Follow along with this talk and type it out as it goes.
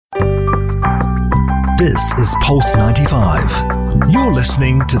This is Pulse 95. You're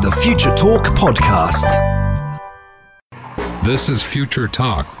listening to the Future Talk podcast. This is Future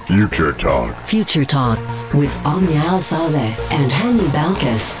Talk. Future Talk. Future Talk with Omnia Al Saleh and Hani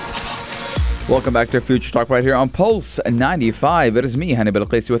Balkis. Welcome back to Future Talk right here on Pulse 95. It is me, Hani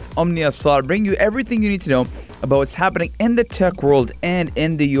Balkis, with Omnia Saleh, bringing you everything you need to know about what's happening in the tech world and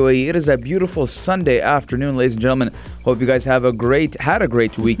in the UAE. It is a beautiful Sunday afternoon, ladies and gentlemen. Hope you guys had a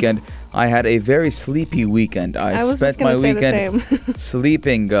great weekend. I had a very sleepy weekend. I spent my weekend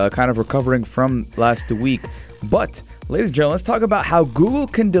sleeping, kind of recovering from last week. But, ladies and gentlemen, let's talk about how Google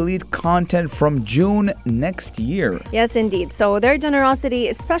can delete content from June next year. Yes, indeed. So their generosity,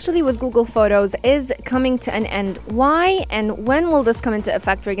 especially with Google Photos, is coming to an end. Why and when will this come into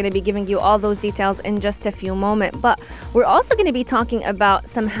effect? We're going to be giving you all those details in just a few moments. But we're also going to be talking about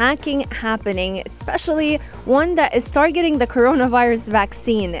some hacking happening, especially one that is targeting the coronavirus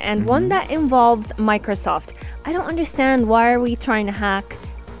vaccine and one that involves Microsoft. I don't understand, why are we trying to hack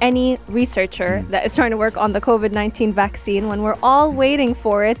any researcher that is trying to work on the COVID-19 vaccine when we're all waiting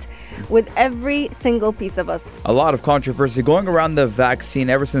for it with every single piece of us. A lot of controversy going around the vaccine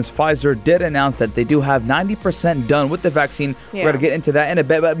ever since Pfizer did announce that they do have 90% done with the vaccine. We're going to get into that in a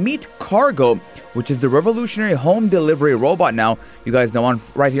bit. But meet Cargo, which is the revolutionary home delivery robot now. You guys know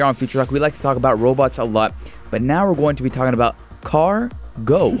right here on Future Talk, we like to talk about robots a lot. But now we're going to be talking about Cargo.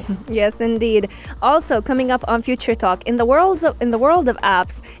 Yes, indeed. Also, coming up on Future Talk, in the world of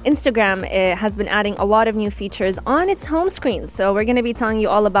apps, Instagram has been adding a lot of new features on its home screen. So we're going to be telling you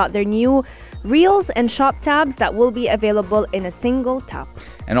all about their new Reels and Shop tabs that will be available in a single tap.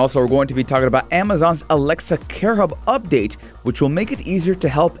 And also, we're going to be talking about Amazon's Alexa Care Hub update, which will make it easier to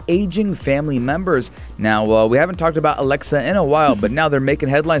help aging family members. Now, we haven't talked about Alexa in a while, but now they're making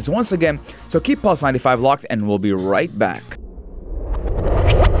headlines once again. So keep Pulse 95 locked, and we'll be right back.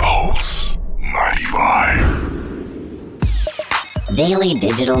 Pulse 95. Daily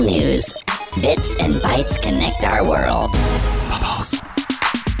digital news. Bits and bytes connect our world.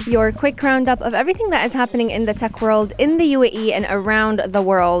 Your quick roundup of everything that is happening in the tech world in the UAE and around the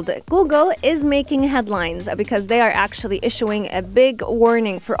world. Google is making headlines because they are actually issuing a big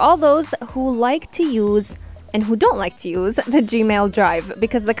warning for all those who like to use and who don't like to use the Gmail Drive,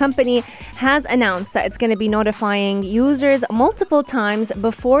 because the company has announced that it's going to be notifying users multiple times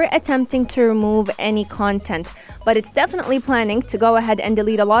before attempting to remove any content. But it's definitely planning to go ahead and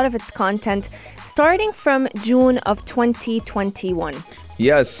delete a lot of its content starting from June of 2021.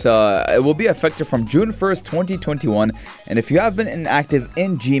 Yes, it will be effective from June 1st, 2021. And if you have been inactive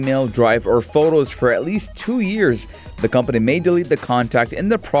in Gmail, Drive, or Photos for at least 2 years, the company may delete the contact in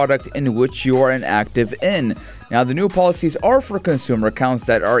the product in which you are inactive in. Now, the new policies are for consumer accounts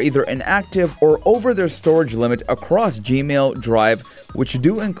that are either inactive or over their storage limit across Gmail, Drive, which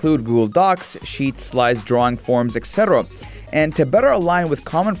do include Google Docs, Sheets, Slides, Drawing, Forms, etc. And to better align with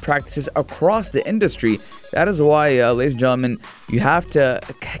common practices across the industry, that is why, ladies and gentlemen, you have to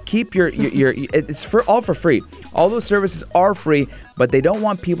keep your it's all for free. All those services are free, but they don't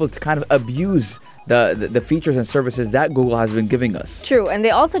want people to kind of abuse the features and services that Google has been giving us. True, and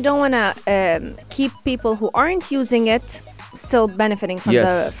they also don't want to keep people who aren't using it still benefiting from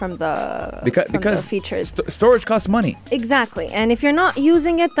the features. Storage costs money. Exactly, and if you're not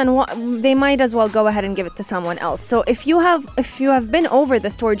using it, then they might as well go ahead and give it to someone else. So if you have been over the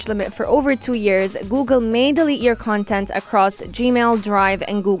storage limit for over 2 years, Google may delete your content across Gmail, Drive,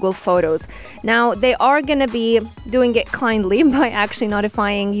 and Google Photos. Now, they are going to be doing it kindly by actually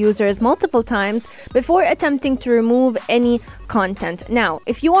notifying users multiple times before attempting to remove any content. Now,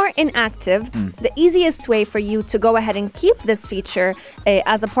 if you are inactive, the easiest way for you to go ahead and keep this feature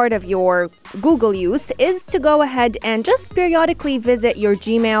as a part of your Google use is to go ahead and just periodically visit your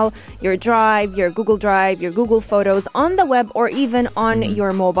Gmail, your Drive, your Google Photos on the web or even on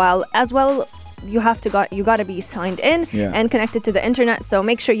your mobile as well. You got to be signed in and connected to the internet, so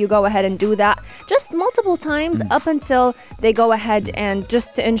make sure you go ahead and do that just multiple times up until they go ahead and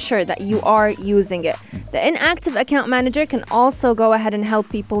just to ensure that you are using it. The inactive account manager can also go ahead and help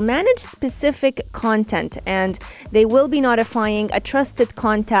people manage specific content, and they will be notifying a trusted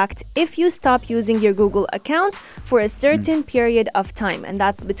contact if you stop using your Google account for a certain period of time, and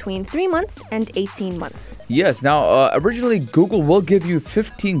that's between 3 months and 18 months. Yes, now originally Google will give you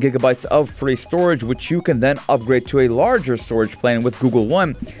 15 gigabytes of free storage, which you can then upgrade to a larger storage plan with Google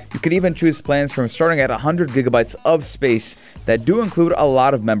One. You can even choose plans from starting at 100 gigabytes of space that do include a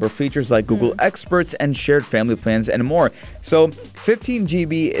lot of member features like Google Experts and shared family plans and more. So 15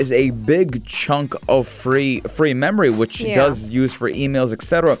 GB is a big chunk of free memory, which does use for emails,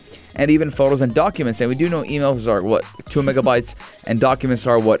 etc. and even photos and documents. And we do know emails are 2 megabytes and documents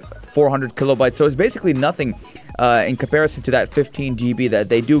are 400 kilobytes. So it's basically nothing in comparison to that 15 GB that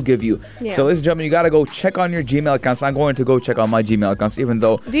they do give you. Yeah. So ladies and gentlemen, you got to go check on your Gmail accounts. I'm going to go check on my Gmail accounts, even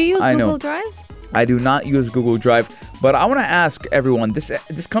though Do you use I Google know Drive? I do not use Google Drive, but I want to ask everyone, this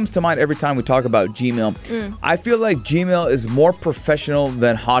comes to mind every time we talk about Gmail. I feel like Gmail is more professional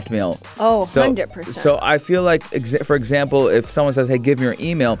than Hotmail. Oh, so, 100%. So I feel like, for example, if someone says, hey, give me your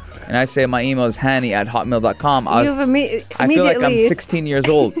email, and I say my email is hanny@hotmail.com, I feel like I'm 16 years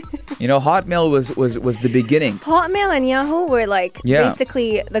old. Hotmail was the beginning. Hotmail and Yahoo were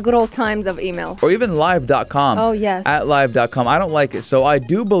basically the good old times of email. Or even live.com. Oh, yes. At live.com. I don't like it. So I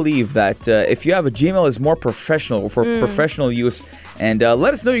do believe that if you have a Gmail, is more professional for professional use. And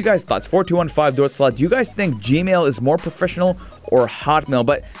let us know you guys' thoughts. 4215 do you guys think Gmail is more professional or Hotmail?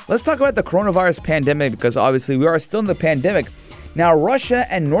 But let's talk about the coronavirus pandemic, because obviously we are still in the pandemic. Now, Russia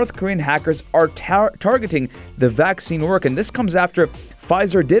and North Korean hackers are targeting the vaccine work, and this comes after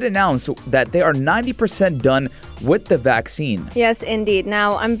Pfizer did announce that they are 90% done with the vaccine. Yes, indeed.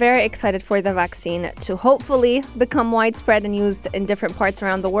 Now, I'm very excited for the vaccine to hopefully become widespread and used in different parts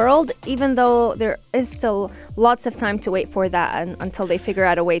around the world, even though there is still lots of time to wait for that until they figure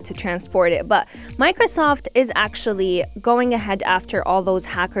out a way to transport it. But Microsoft is actually going ahead after all those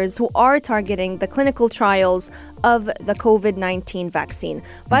hackers who are targeting the clinical trials of the COVID-19 vaccine.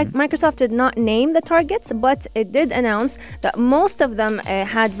 But Microsoft did not name the targets, but it did announce that most of them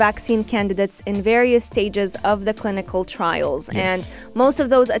had vaccine candidates in various stages of the clinical trials. Yes. And most of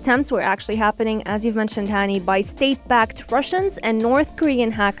those attempts were actually happening, as you've mentioned, Hani, by state-backed Russians and North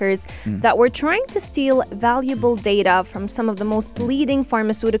Korean hackers that were trying to steal valuable data from some of the most leading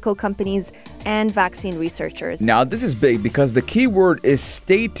pharmaceutical companies and vaccine researchers. Now, this is big because the key word is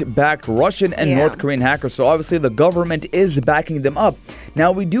state-backed Russian and North Korean hackers. So obviously the government is backing them up.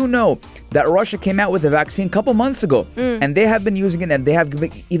 Now, we do know that Russia came out with a vaccine a couple months ago, and they have been using it, and they have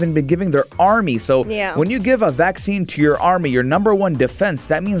even been giving their army. So when you give a vaccine to your army, your number one defense,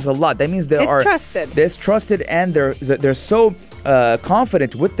 that means a lot. That means it's trusted. It's trusted, and they're so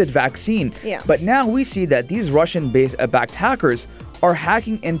confident with the vaccine. Yeah. But now we see that these Russian-backed hackers are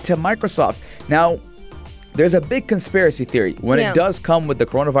hacking into Microsoft. Now, there's a big conspiracy theory when it does come with the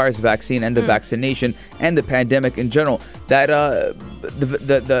coronavirus vaccine and the vaccination and the pandemic in general, that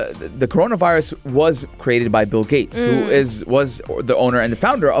the coronavirus was created by Bill Gates, who was the owner and the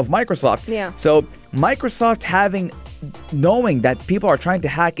founder of Microsoft. Yeah. So Microsoft knowing that people are trying to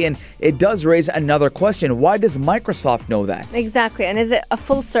hack in, it does raise another question. Why does Microsoft know that? Exactly. And is it a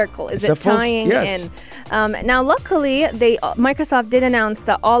full circle? Is it tying in? Now, luckily, Microsoft did announce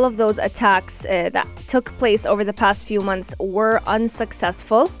that all of those attacks that took place over the past few months were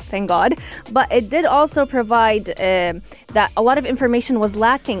unsuccessful, thank God. But it did also provide that a lot of information was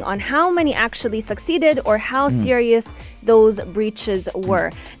lacking on how many actually succeeded or how serious those breaches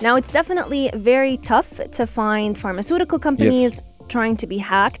were. Now, it's definitely very tough to find pharmaceutical companies trying to be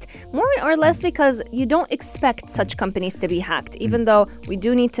hacked, more or less because you don't expect such companies to be hacked, even though we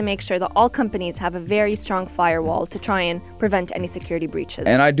do need to make sure that all companies have a very strong firewall to try and prevent any security breaches.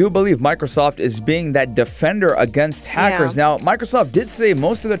 And I do believe Microsoft is being that defender against hackers. Now, Microsoft did say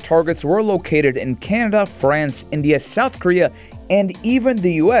most of the targets were located in Canada, France, India, South Korea, and even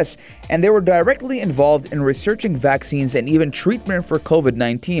the US, and they were directly involved in researching vaccines and even treatment for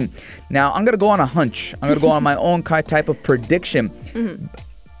COVID-19. Now, I'm going to go on a hunch. I'm going to go on my own type of prediction.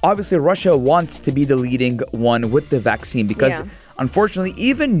 Obviously, Russia wants to be the leading one with the vaccine because, unfortunately,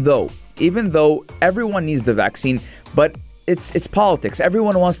 even though everyone needs the vaccine, but it's politics.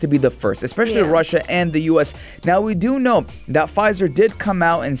 Everyone wants to be the first, especially Russia and the US. Now, we do know that Pfizer did come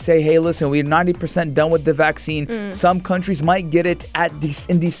out and say, hey, listen, we're 90% done with the vaccine. Some countries might get it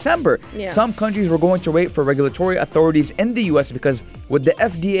in December. Some countries were going to wait for regulatory authorities in the US because with the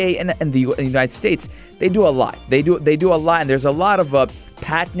FDA in the United States, they do a lot. They do a lot, and there's a lot of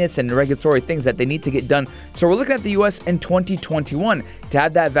patents and regulatory things that they need to get done. So we're looking at the US in 2021 to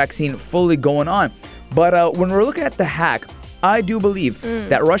have that vaccine fully going on. But when we're looking at the hack, I do believe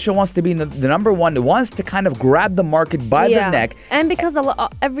that Russia wants to be the number one. It wants to kind of grab the market by the neck. And because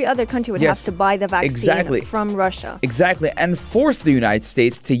every other country would have to buy the vaccine from Russia. Exactly. And force the United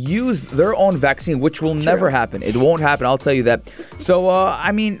States to use their own vaccine, which will never happen. It won't happen. I'll tell you that. So,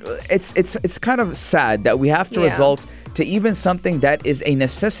 I mean, it's kind of sad that we have to resort to even something that is a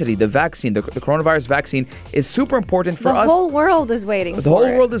necessity. The vaccine, the coronavirus vaccine, is super important for us. The whole world is waiting The whole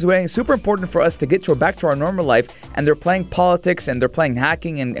world is waiting. Super important for us to get back to our normal life. And they're playing politics and they're playing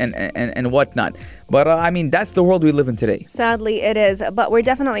hacking and whatnot. But I mean, that's the world we live in today. Sadly, it is. But we're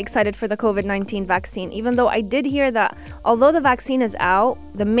definitely excited for the COVID-19 vaccine, even though I did hear that although the vaccine is out,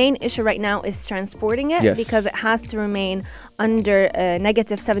 the main issue right now is transporting it because it has to remain under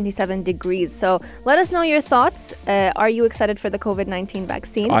negative 77 degrees. So let us know your thoughts. Are you excited for the COVID-19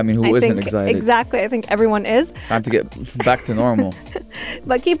 vaccine? I mean, who isn't excited? Exactly. I think everyone is. Time to get back to normal.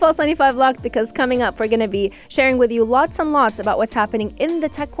 But keep Pulse 95 locked, because coming up, we're going to be sharing with you lots and lots about what's happening in the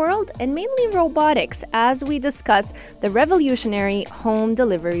tech world and mainly robotics as we discuss the revolutionary home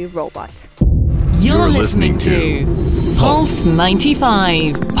delivery robot. You're listening to Pulse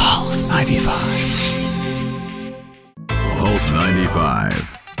 95. Pulse 95. Pulse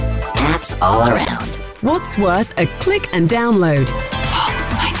 95. Apps all around. What's worth a click and download?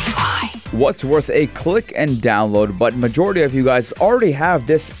 Pulse 95. What's worth a click and download, but majority of you guys already have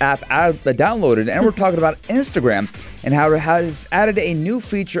this app downloaded, and we're talking about Instagram and how it has added a new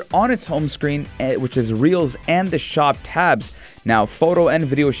feature on its home screen, which is Reels and the Shop tabs. Now, photo and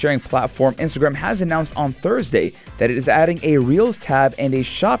video sharing platform Instagram has announced on Thursday that it is adding a Reels tab and a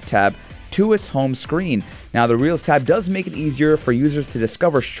Shop tab to its home screen. Now, the Reels tab does make it easier for users to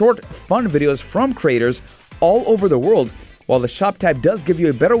discover short, fun videos from creators all over the world, while the Shop tab does give you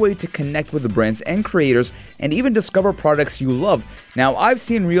a better way to connect with the brands and creators and even discover products you love. Now, I've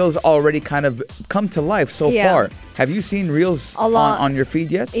seen Reels already kind of come to life so far. Have you seen Reels on your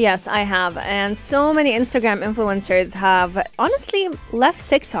feed yet? Yes, I have. And so many Instagram influencers have honestly left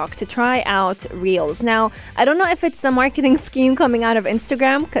TikTok to try out Reels. Now, I don't know if it's a marketing scheme coming out of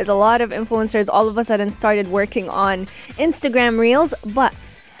Instagram, because a lot of influencers all of a sudden started working on Instagram Reels, but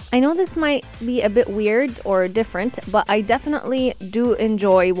I know this might be a bit weird or different, but I definitely do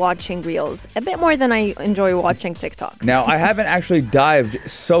enjoy watching Reels a bit more than I enjoy watching TikToks. Now, I haven't actually dived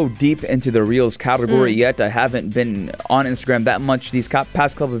so deep into the Reels category yet. I haven't been on Instagram that much these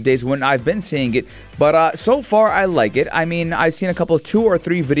past couple of days when I've been seeing it. But so far, I like it. I mean, I've seen a couple, 2 or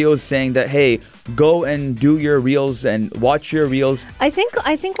 3 videos saying that, hey, go and do your Reels and watch your Reels. I think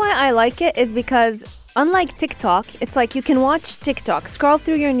why I like it is because unlike TikTok, it's like you can watch TikTok, scroll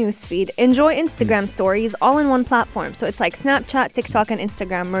through your newsfeed, enjoy Instagram stories all in one platform. So it's like Snapchat, TikTok, and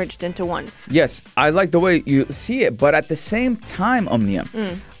Instagram merged into one. Yes, I like the way you see it, but at the same time, Omnia,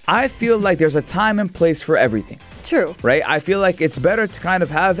 I feel like there's a time and place for everything. True. Right? I feel like it's better to kind of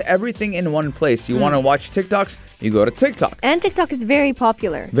have everything in one place. You want to watch TikToks, you go to TikTok. And TikTok is very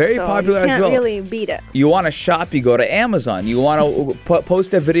popular. Very popular as well. You can't really beat it. You want to shop, you go to Amazon. You want to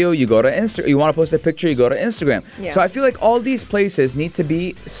post a video, you go to Instagram. You want to post a picture, you go to Instagram. Yeah. So I feel like all these places need to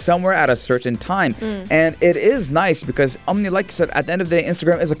be somewhere at a certain time. And it is nice because, like you said, at the end of the day,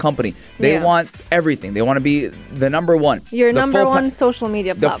 Instagram is a company. They want everything. They want to be the number one. Your number one social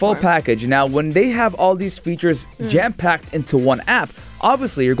media platform. The full package. Now, when they have all these features jam-packed into one app,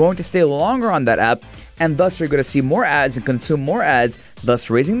 obviously you're going to stay longer on that app, and thus you're going to see more ads and consume more ads,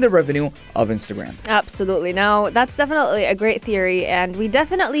 thus raising the revenue of Instagram. Absolutely. Now, that's definitely a great theory, and we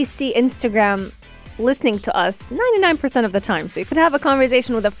definitely see Instagram listening to us 99% of the time. So you could have a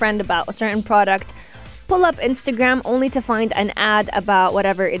conversation with a friend about a certain product, pull up Instagram only to find an ad about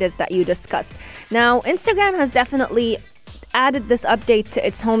whatever it is that you discussed. Now, Instagram has definitely added this update to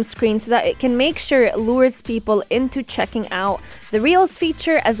its home screen so that it can make sure it lures people into checking out the Reels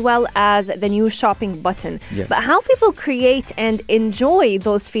feature as well as the new shopping button. Yes. But how people create and enjoy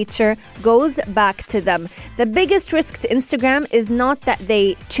those features goes back to them. The biggest risk to Instagram is not that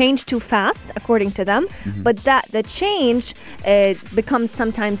they change too fast, according to them, but that the change becomes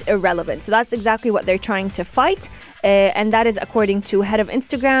sometimes irrelevant. So that's exactly what they're trying to fight. And that is according to head of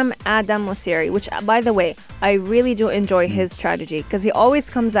Instagram, Adam Mosseri, which, by the way, I really do enjoy his strategy because he always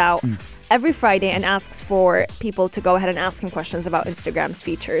comes out every Friday and asks for people to go ahead and ask him questions about Instagram's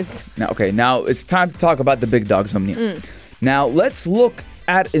features. Now it's time to talk about the big dogs, Omnia. Now, let's look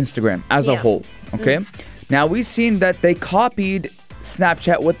at Instagram as a whole, okay? Now, we've seen that they copied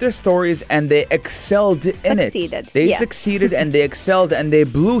Snapchat with their stories and they excelled in it. They succeeded and they excelled and they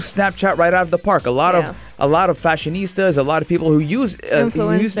blew Snapchat right out of the park. A lot of fashionistas, a lot of people who use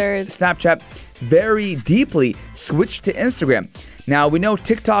Snapchat very deeply switched to Instagram. Now, we know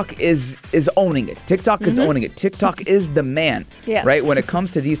TikTok is owning it. TikTok is owning it. TikTok is the man, right, when it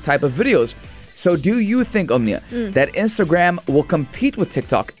comes to these type of videos. So do you think, Omnia, that Instagram will compete with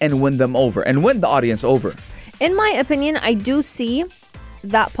TikTok and win them over and win the audience over? In my opinion, I do see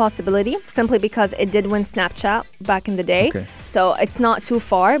that possibility simply because it did win Snapchat back in the day. Okay. So it's not too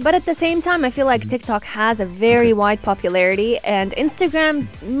far. But at the same time, I feel like TikTok has a very wide popularity, and Instagram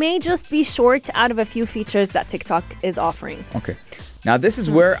may just be short out of a few features that TikTok is offering. Okay. Now, this is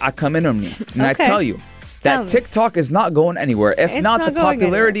where I come in on me. And I Okay. tell you Tell that me. TikTok is not going anywhere. If It's not, not the going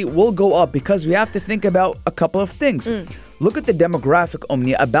popularity will go up because we have to think about a couple of things. Look at the demographic,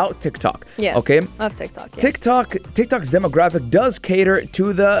 Omnia, about TikTok. Yes. Okay. Of TikTok. Yeah. TikTok's demographic does cater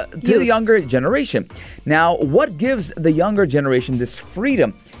to the Youth. younger generation. Now, what gives the younger generation this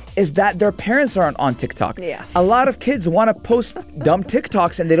freedom is that their parents aren't on TikTok. Yeah. A lot of kids want to post dumb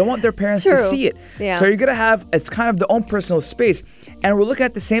TikToks and they don't want their parents to True. see it. Yeah. So you're going to have, it's kind of their own personal space. And we're looking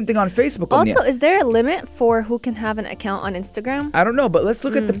at the same thing on Facebook. Omnia. Also, is there a limit for who can have an account on Instagram? I don't know, but let's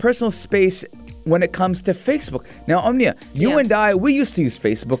look at the personal space when it comes to Facebook. Now, Omnia, you Yeah. and I, we used to use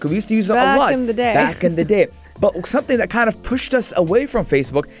Facebook. We used to use it a Back lot. in the day. Back in the day. But something that kind of pushed us away from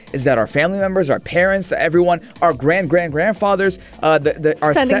Facebook is that our family members, our parents, everyone, our grandfathers,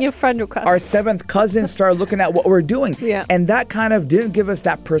 our Sending you friend requests. our seventh cousins started looking at what we're doing. Yeah. And that kind of didn't give us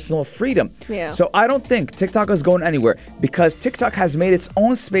that personal freedom. Yeah. So I don't think TikTok is going anywhere because TikTok has made its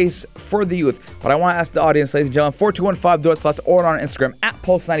own space for the youth. But I want to ask the audience, ladies and gentlemen, 4215 or on Instagram at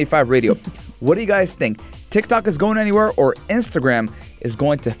Pulse95 Radio. What do you guys think? TikTok is going anywhere or Instagram is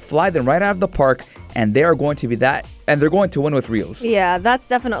going to fly them right out of the park and they are going to be that and they're going to win with Reels? Yeah, that's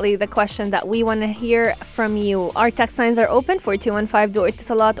definitely the question that we want to hear from you. Our text lines are open for 4215 do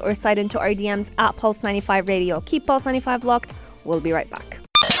Itisalat or slide into our DMs at Pulse95 Radio. Keep Pulse95 locked. We'll be right back.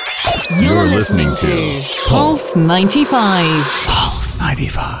 You're listening to Pulse 95. Pulse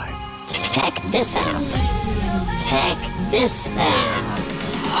 95. Check this out. Check this out.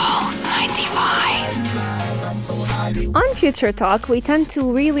 Pulse 95. On Future Talk, we tend to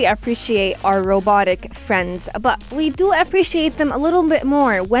really appreciate our robotic friends, but we do appreciate them a little bit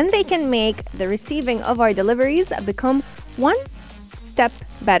more when they can make the receiving of our deliveries become one step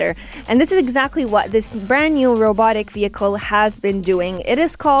better. And this is exactly what this brand new robotic vehicle has been doing. It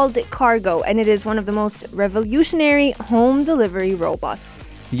is called Cargo, and it is one of the most revolutionary home delivery robots.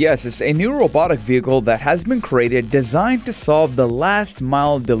 Yes, it's a new robotic vehicle that has been created designed to solve the last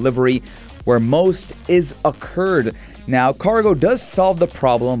mile delivery where most is occurred. Now, Cargo does solve the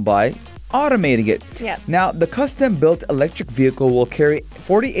problem by automating it. Yes. Now, the custom-built electric vehicle will carry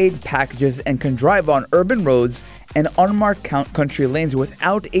 48 packages and can drive on urban roads and unmarked country lanes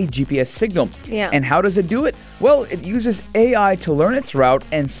without a GPS signal. Yeah. And how does it do it? Well, it uses AI to learn its route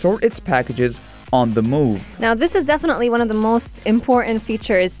and sort its packages on the move. Now, this is definitely one of the most important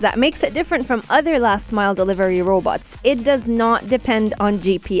features that makes it different from other last mile delivery robots. It does not depend on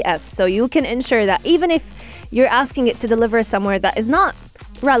GPS, so you can ensure that even if you're asking it to deliver somewhere that is not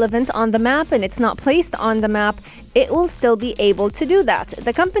relevant on the map and it's not placed on the map, it will still be able to do that.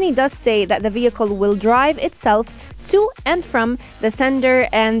 The company does say that the vehicle will drive itself to and from the sender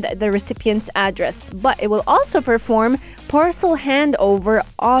and the recipient's address, but it will also perform parcel handover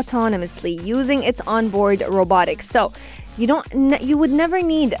autonomously using its onboard robotics. So you would never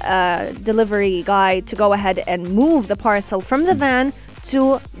need a delivery guy to go ahead and move the parcel from the van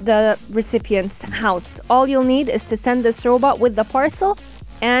to the recipient's house. All you'll need is to send this robot with the parcel.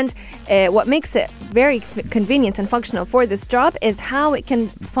 And what makes it very convenient and functional for this job is how it can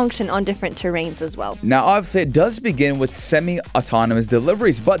function on different terrains as well. Now, obviously, it does begin with semi-autonomous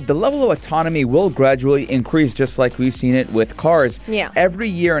deliveries, but the level of autonomy will gradually increase, just like we've seen it with cars. Yeah. Every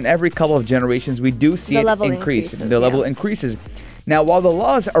year and every couple of generations, we do see The it level increase. increases, The level yeah. increases. Now, while the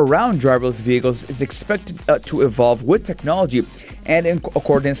laws around driverless vehicles is expected to evolve with technology and in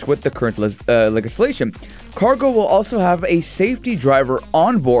accordance with the current legislation, Cargo will also have a safety driver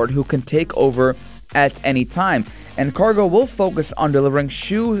on board who can take over at any time. And Cargo will focus on delivering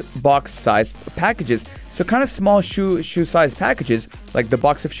shoe box size packages. So kind of small shoe size packages, like the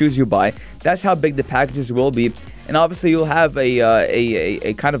box of shoes you buy. That's how big the packages will be. And obviously you'll have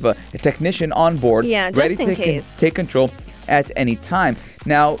a kind of a technician on board, Yeah, just ready in to case. take control at any time.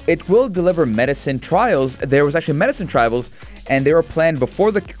 Now, it will deliver medicine trials. There was actually medicine trials, and they were planned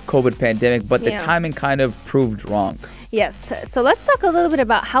before the COVID pandemic, but the Yeah. timing kind of proved wrong. Yes, so let's talk a little bit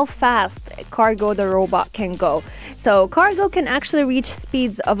about how fast Cargo the robot can go. So Cargo can actually reach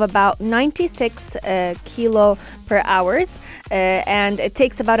speeds of about 96 kilo per hours, and it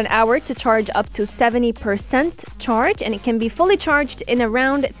takes about an hour to charge up to 70% charge, and it can be fully charged in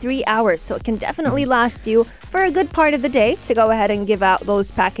around 3 hours. So it can definitely last you for a good part of the day to go ahead and give out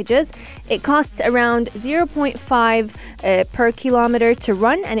those packages. It costs around 0.5 per kilometer to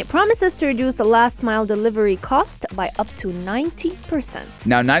run, and it promises to reduce the last mile delivery cost by up to 90%.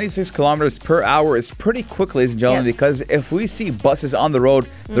 Now, 96 kilometers per hour is pretty quick, ladies and gentlemen, Yes. because if we see buses on the road,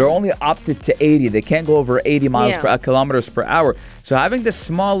 they're only opted to 80. They can't go over 80 miles per kilometers per hour. So having this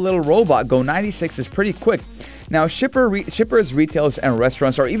small little robot go 96 is pretty quick. Now, shippers, retailers, and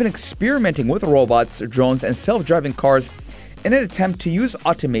restaurants are even experimenting with robots, drones, and self-driving cars in an attempt to use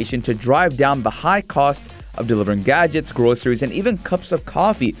automation to drive down the high cost of delivering gadgets, groceries, and even cups of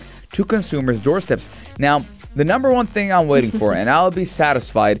coffee to consumers' doorsteps. Now, the number one thing I'm waiting for, and I'll be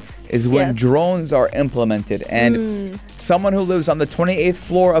satisfied, is when Yes. drones are implemented and someone who lives on the 28th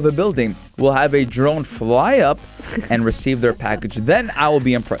floor of a building will have a drone fly up and receive their package. Then I will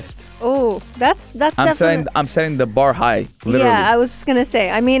be impressed. Oh, that's definitely... I'm setting the bar high, literally. Yeah, I was just gonna say.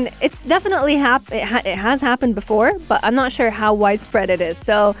 I mean, it's definitely it has happened before, but I'm not sure how widespread it is.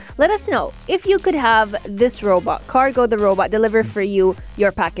 So let us know if you could have this robot, Cargo the robot, deliver for you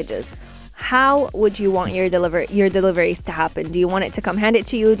your packages. How would you want your deliveries to happen? Do you want it to come hand it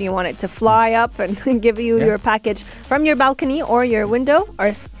to you? Do you want it to fly up and give you your package from your balcony or your window?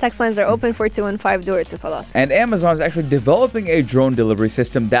 Our text lines are open for 215 door Salat. And Amazon is actually developing a drone delivery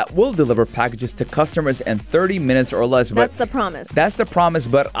system that will deliver packages to customers in 30 minutes or less. That's the promise. That's the promise,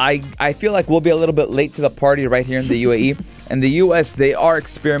 but I feel like we'll be a little bit late to the party right here in the UAE. In the US, they are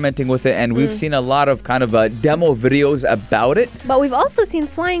experimenting with it, and we've seen a lot of kind of demo videos about it. But we've also seen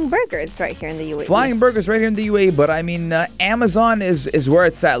flying burgers right here in the UAE. Flying burgers right here in the UAE, but I mean, Amazon is where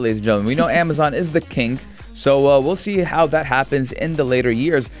it's at, ladies and gentlemen. We know Amazon is the king, so we'll see how that happens in the later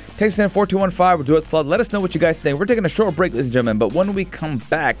years. Text in 4215 or do it slot. Let us know what you guys think. We're taking a short break, ladies and gentlemen, but when we come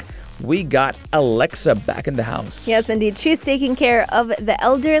back, we got Alexa back in the house. Yes, indeed. She's taking care of the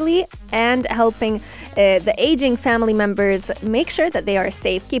elderly and helping the aging family members make sure that they are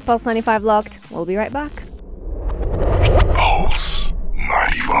safe. Keep Pulse 95 locked. We'll be right back. Pulse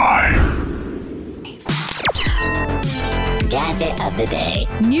 95. Gadget of the day.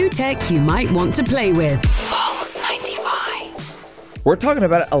 New tech you might want to play with. Pulse 95. We're talking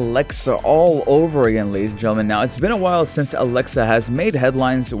about Alexa all over again, ladies and gentlemen. Now, it's been a while since Alexa has made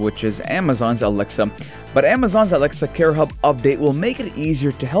headlines, which is Amazon's Alexa. But Amazon's Alexa Care Hub update will make it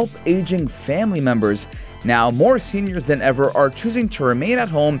easier to help aging family members. Now, more seniors than ever are choosing to remain at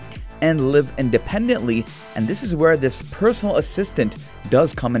home and live independently, and this is where this personal assistant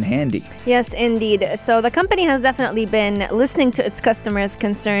does come in handy. Yes, indeed. So the company has definitely been listening to its customers'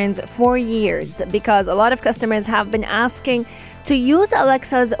 concerns for years because a lot of customers have been asking to use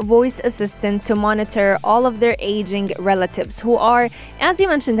Alexa's voice assistant to monitor all of their aging relatives who are, as you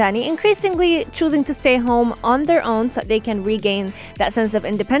mentioned, Danny, increasingly choosing to stay home on their own so that they can regain that sense of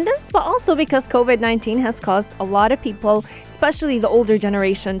independence, but also because COVID-19 has caused a lot of people, especially the older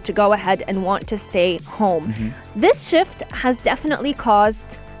generation, to go ahead and want to stay home. This shift has definitely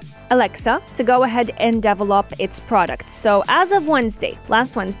caused Alexa to go ahead and develop its products. So as of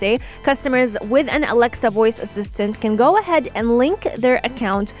last Wednesday, customers with an Alexa voice assistant can go ahead and link their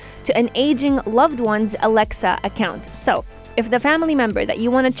account to an aging loved one's Alexa account. So if the family member that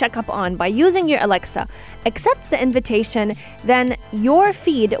you want to check up on by using your Alexa accepts the invitation, then your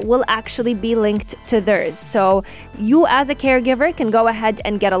feed will actually be linked to theirs. So you as a caregiver can go ahead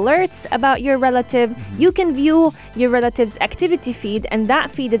and get alerts about your relative. You can view your relative's activity feed, and that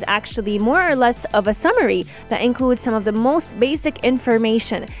feed is actually more or less of a summary that includes some of the most basic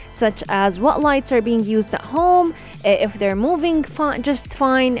information, such as what lights are being used at home, if they're moving just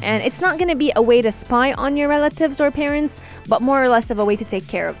fine, and it's not going to be a way to spy on your relatives or parents, but more or less of a way to take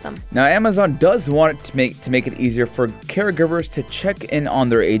care of them. Now, Amazon does want it to make it easier for caregivers to check in on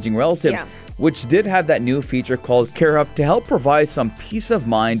their aging relatives, which did have that new feature called Care Hub to help provide some peace of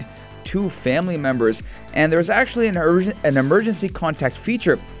mind to family members. And there's actually an emergency contact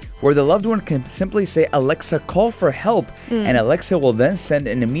feature where the loved one can simply say, Alexa, call for help, and Alexa will then send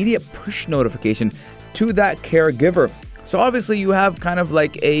an immediate push notification to that caregiver. So obviously you have kind of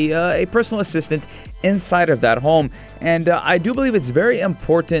like a personal assistant inside of that home, and I do believe it's very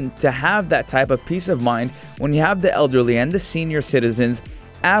important to have that type of peace of mind when you have the elderly and the senior citizens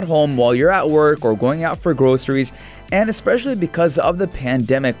at home while you're at work or going out for groceries. And especially because of the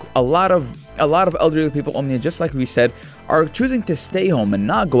pandemic, a lot of elderly people, just like we said, are choosing to stay home and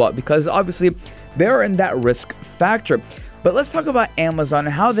not go out because obviously they're in that risk factor. But let's talk about Amazon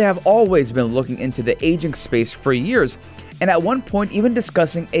and how they have always been looking into the aging space for years, and at one point even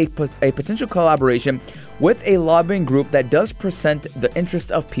discussing a potential collaboration with a lobbying group that does present the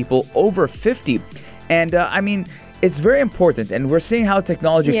interest of people over 50. And it's very important, and we're seeing how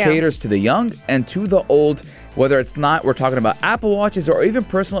technology caters to the young and to the old, whether it's not, we're talking about Apple Watches or even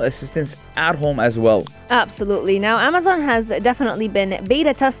personal assistants at home as well. Absolutely. Now, Amazon has definitely been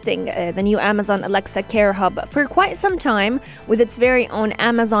beta testing the new Amazon Alexa Care Hub for quite some time with its very own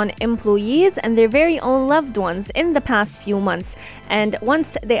Amazon employees and their very own loved ones in the past few months. And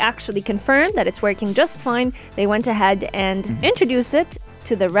once they actually confirmed that it's working just fine, they went ahead and introduced it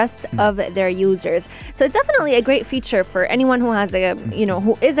to the rest of their users. So it's definitely a great feature for anyone who has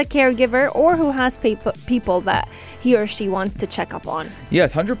who is a caregiver or who has people that he or she wants to check up on.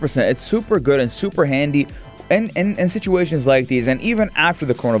 Yes, 100%. It's super good and super handy in situations like these, and even after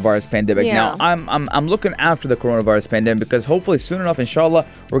the coronavirus pandemic. Yeah. Now, I'm looking after the coronavirus pandemic because hopefully soon enough, inshallah,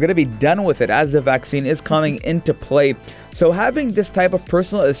 we're going to be done with it as the vaccine is coming into play. So having this type of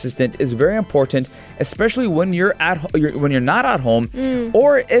personal assistant is very important, especially when you're not at home,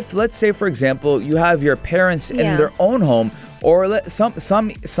 or if, let's say, for example, you have your parents in their own home, or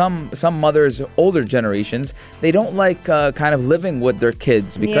some mothers, older generations, they don't like kind of living with their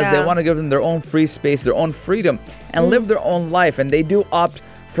kids because they want to give them their own free space, their own freedom, and live their own life, and they do opt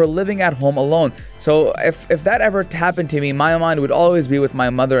for living at home alone. So if that ever happened to me, my mind would always be with my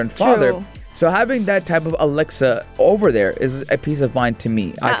mother and father. True. So having that type of Alexa over there is a peace of mind to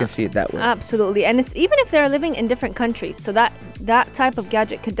me. I can see it that way. Absolutely. And it's, even if they're living in different countries, so that type of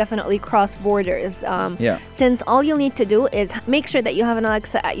gadget could definitely cross borders. Since all you'll need to do is make sure that you have an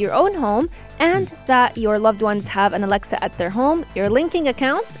Alexa at your own home and that your loved ones have an Alexa at their home. You're linking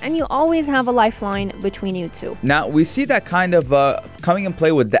accounts and you always have a lifeline between you two. Now, we see that kind of coming in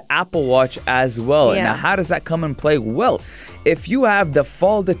play with the Apple Watch as well. Yeah. Now, how does that come in play? Well, if you have the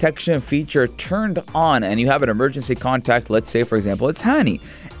fall detection feature turned on and you have an emergency contact, let's say, for example, it's Hani,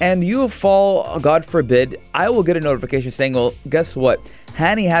 and you fall, God forbid, I will get a notification saying, well, guess what?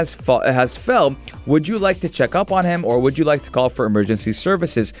 Hani has fell. Would you like to check up on him, or would you like to call for emergency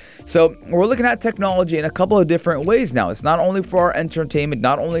services? So we're looking at technology in a couple of different ways now. It's not only for our entertainment,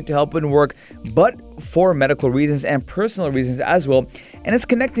 not only to help in work, but for medical reasons and personal reasons as well. And it's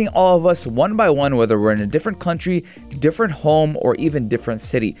connecting all of us one by one, whether we're in a different country, different home, or even different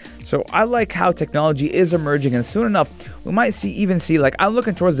city. So I like how technology is emerging, and soon enough, we might see, like, I'm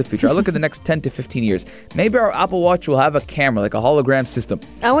looking towards the future. I look at the next 10 to 15 years. Maybe our Apple Watch will have a camera, like a hologram system.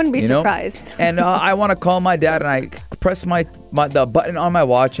 I wouldn't be surprised. And I want to call my dad, and I press the button on my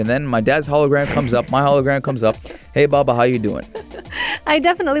watch, and then my dad's hologram comes up, my hologram comes up. Hey, Baba, how you doing? I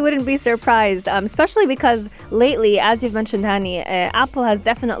definitely wouldn't be surprised, especially because lately, as you've mentioned, Hani, Apple has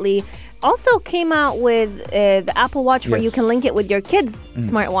definitely also came out with the Apple Watch where you can link it with your kids'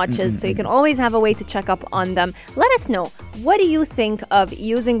 smartwatches, so you can always have a way to check up on them. Let us know, what do you think of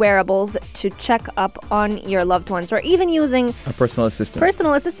using wearables to check up on your loved ones, or even using a personal assistant?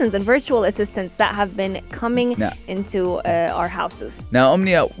 Personal assistants and virtual assistants that have been coming into our houses. Now,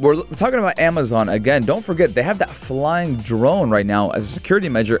 Omnia, we're talking about Amazon again. Don't forget, they have that flying drone right now as a security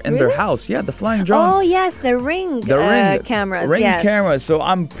measure in their house. Yeah, the flying drone. Oh, yes, the Ring cameras. Ring cameras. So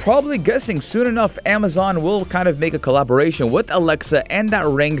I'm probably guessing soon enough Amazon will kind of make a collaboration with Alexa and that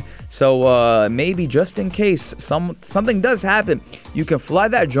Ring. So maybe just in case something does happen, you can fly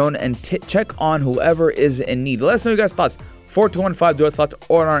that drone and check on whoever is in need. Let us know your guys' thoughts. 4215 do it slot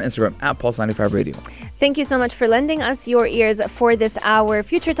or on our Instagram at Pulse95 Radio. Thank you so much for lending us your ears for this hour.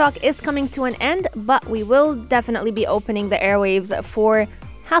 Future Talk is coming to an end, but we will definitely be opening the airwaves for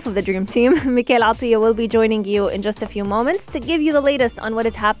half of the Dream Team. Mikhail Atiyah will be joining you in just a few moments to give you the latest on what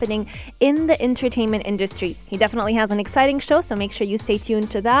is happening in the entertainment industry. He definitely has an exciting show, so make sure you stay tuned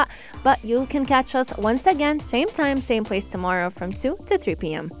to that. But you can catch us once again, same time, same place tomorrow from 2 to 3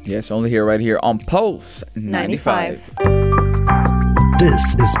 p.m. Yes, only right here on Pulse 95.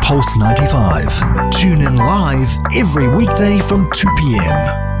 This is Pulse 95. Tune in live every weekday from 2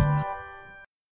 p.m.